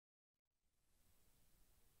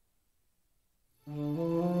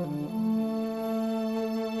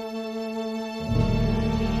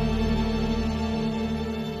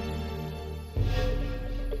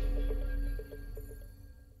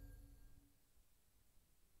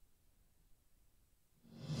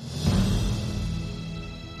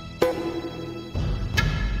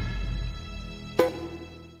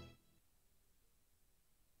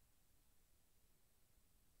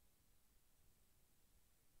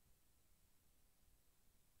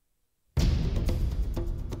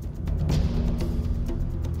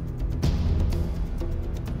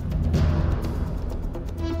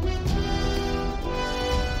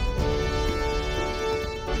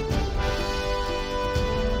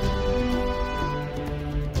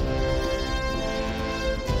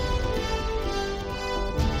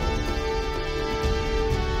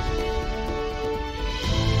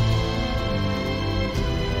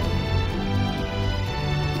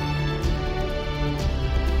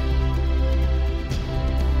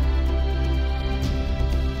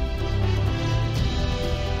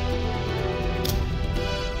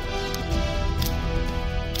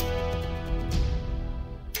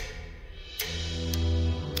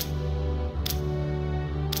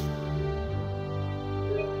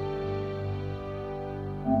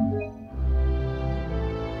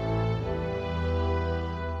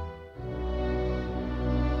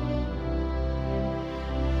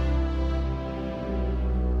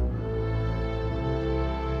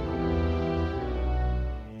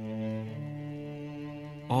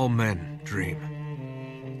All men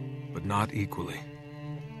dream, but not equally.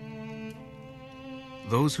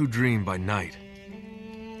 Those who dream by night,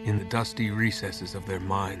 in the dusty recesses of their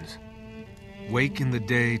minds, wake in the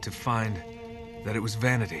day to find that it was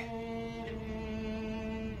vanity.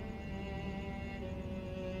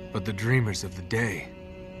 But the dreamers of the day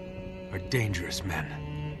are dangerous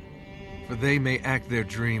men, for they may act their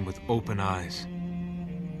dream with open eyes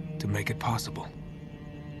to make it possible.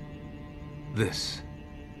 This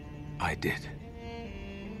I did.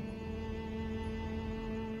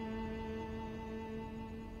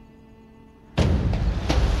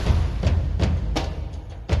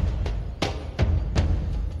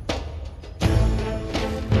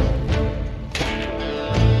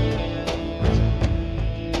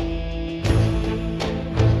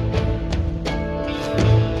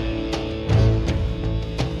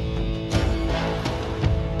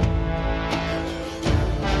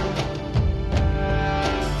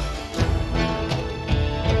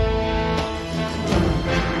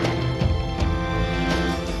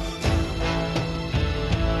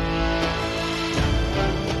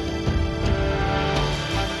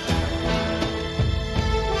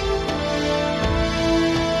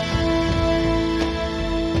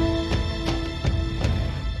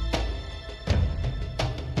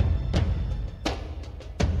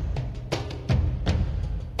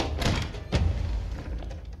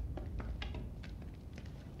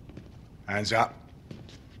 Hands up.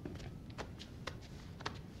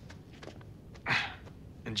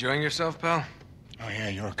 Enjoying yourself, pal? Oh yeah,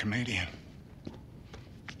 you're a comedian.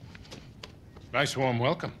 Nice warm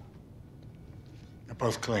welcome. You're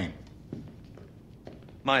both clean.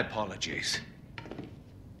 My apologies.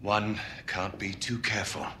 One can't be too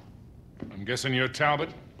careful. I'm guessing you're Talbot?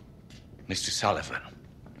 Mr. Sullivan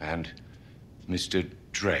and Mr.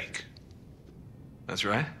 Drake. That's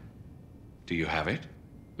right. Do you have it?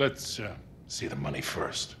 Let's see the money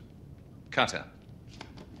first. Cutter.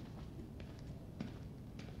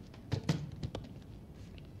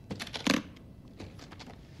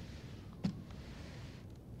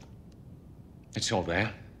 It's all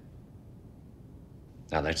there.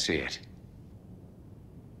 Now let's see it.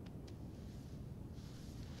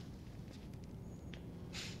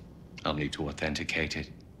 I'll need to authenticate it.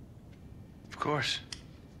 Of course.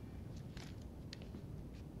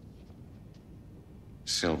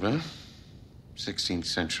 Silver, 16th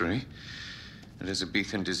century,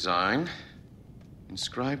 Elizabethan design,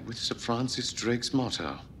 inscribed with Sir Francis Drake's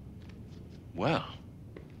motto. Well,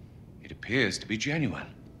 it appears to be genuine.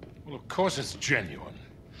 Well, of course it's genuine.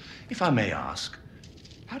 If I may ask,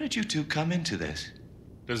 how did you two come into this?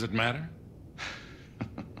 Does it matter?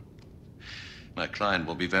 My client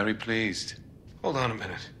will be very pleased. Hold on a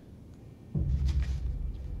minute.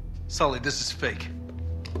 Sully, this is fake.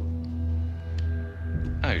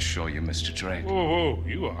 I assure you, Mr. Drake. Whoa, whoa,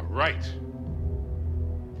 you are right.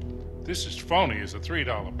 This is phony as a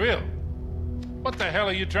 $3 bill. What the hell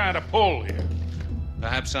are you trying to pull here?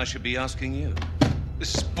 Perhaps I should be asking you.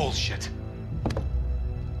 This is bullshit.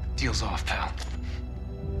 Deal's off, pal.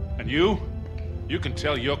 And you? You can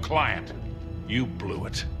tell your client. You blew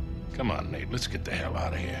it. Come on, Nate, let's get the hell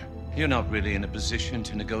out of here. You're not really in a position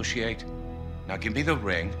to negotiate. Now give me the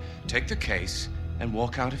ring, take the case, and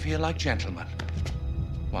walk out of here like gentlemen.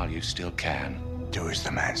 While you still can. Do as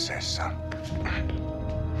the man says, son.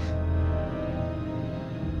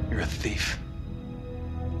 You're a thief.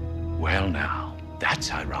 Well now, that's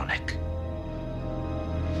ironic.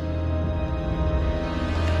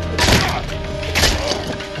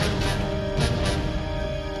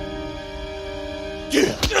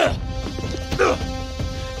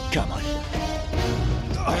 Come on.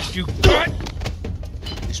 Best you got.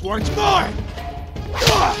 This one's mine.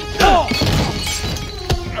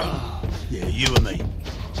 Yeah, you and me.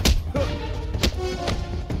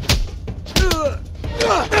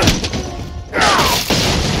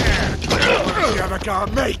 You have a go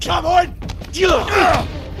at me, come on!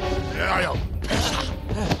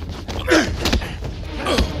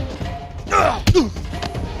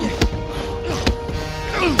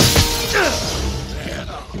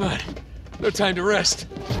 Come on. No time to rest.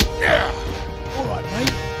 All right,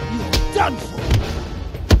 mate. You're done for.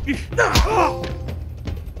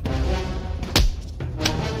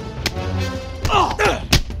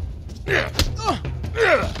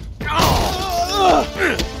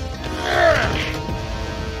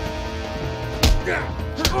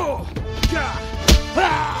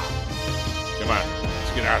 Come on,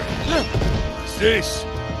 let's get out of here. What's this?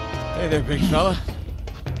 Hey there, big fella.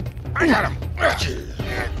 I got him.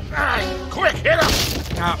 Quick, hit him!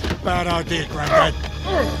 Nah, bad idea, Granddad.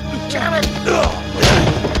 Damn it!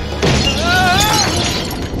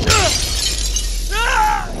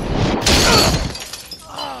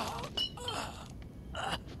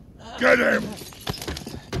 Get him!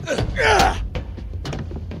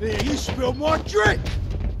 There, you spilled my drink!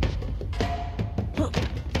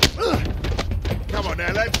 Come on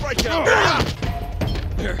now, let's break it up!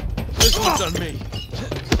 Here, this one's on me.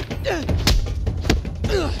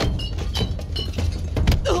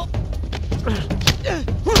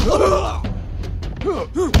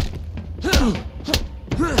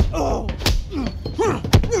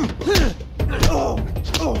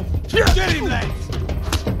 Get him, lads!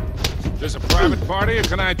 Is this a private party, or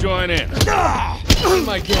can I join in?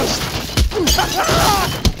 My guest.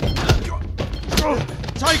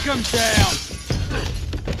 Take him down!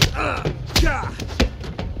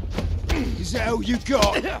 Is that all you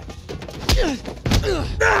got?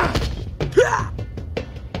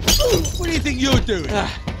 What do you think you're doing?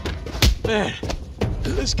 Man,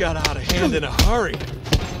 this got out of hand in a hurry.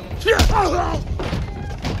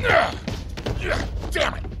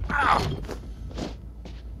 Damn it!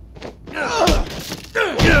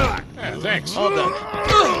 Yeah, thanks. Hold on.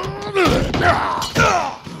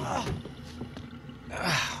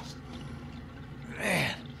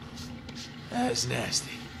 Man, that's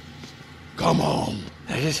nasty. Come on.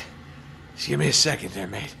 Now just give me a second there,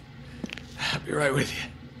 mate. I'll be right with you.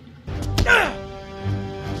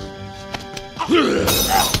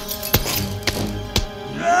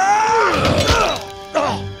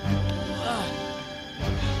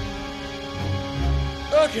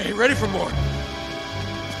 Okay, ready for more.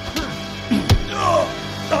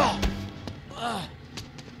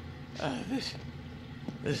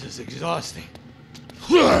 This is exhausting.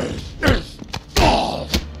 You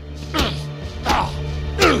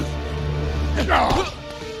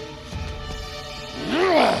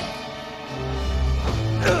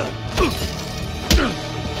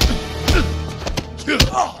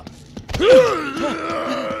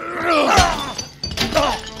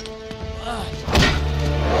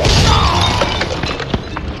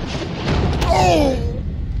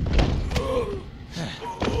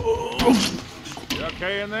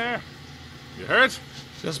okay in there? You hurt?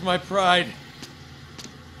 Just my pride.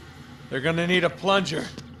 They're gonna need a plunger.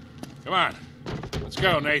 Come on. Let's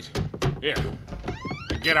go, Nate. Here.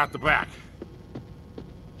 Get out the back.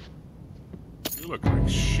 You look like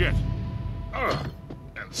shit. Ugh.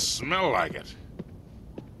 And smell like it.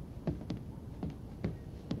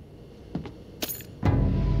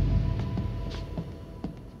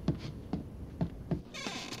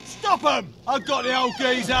 Stop him! I've got the old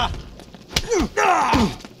geezer!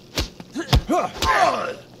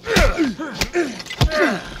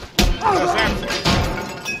 How's that?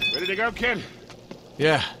 Ready to go, kid?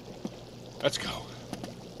 Yeah. Let's go.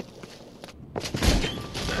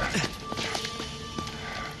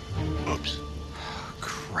 Oops.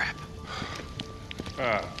 Crap.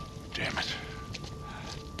 Oh, damn it.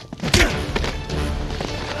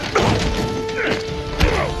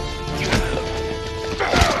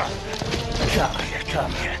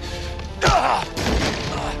 Come here.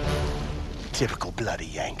 Typical bloody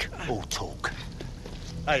Yank. All talk.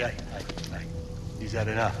 Hey. You've had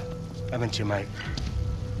enough, haven't you, mate?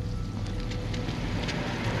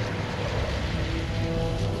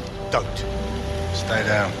 Don't. Stay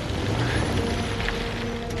down.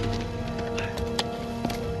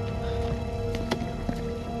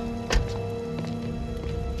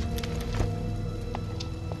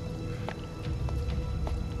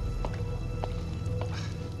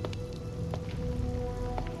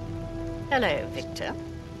 Hello, Victor.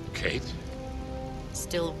 Kate?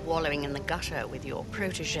 Still wallowing in the gutter with your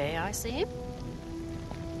protege, I see.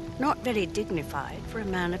 Not very dignified for a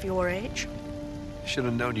man of your age. Should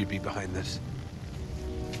have known you'd be behind this.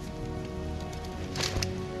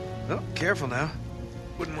 Oh, careful now.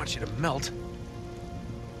 Wouldn't want you to melt.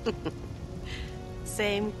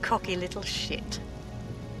 Same cocky little shit.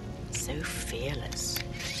 So fearless.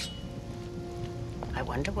 I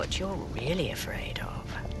wonder what you're really afraid of.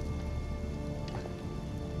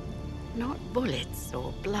 Not bullets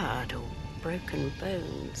or blood or broken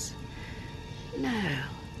bones. No.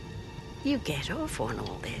 You get off on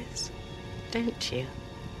all this, don't you?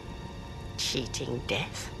 Cheating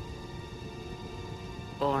death.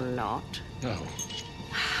 Or not. No.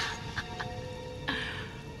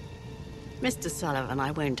 Mr. Sullivan,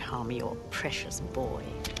 I won't harm your precious boy.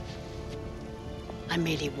 I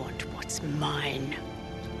merely want what's mine.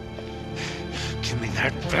 Give me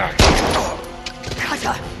that back.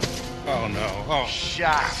 Cutter! Oh, no. Oh.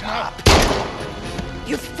 Shut up!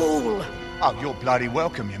 You fool! Oh, you're bloody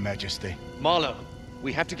welcome, Your Majesty. Marlowe,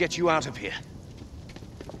 we have to get you out of here.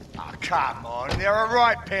 Oh, come on. They're a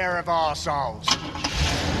right pair of arseholes.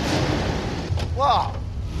 What?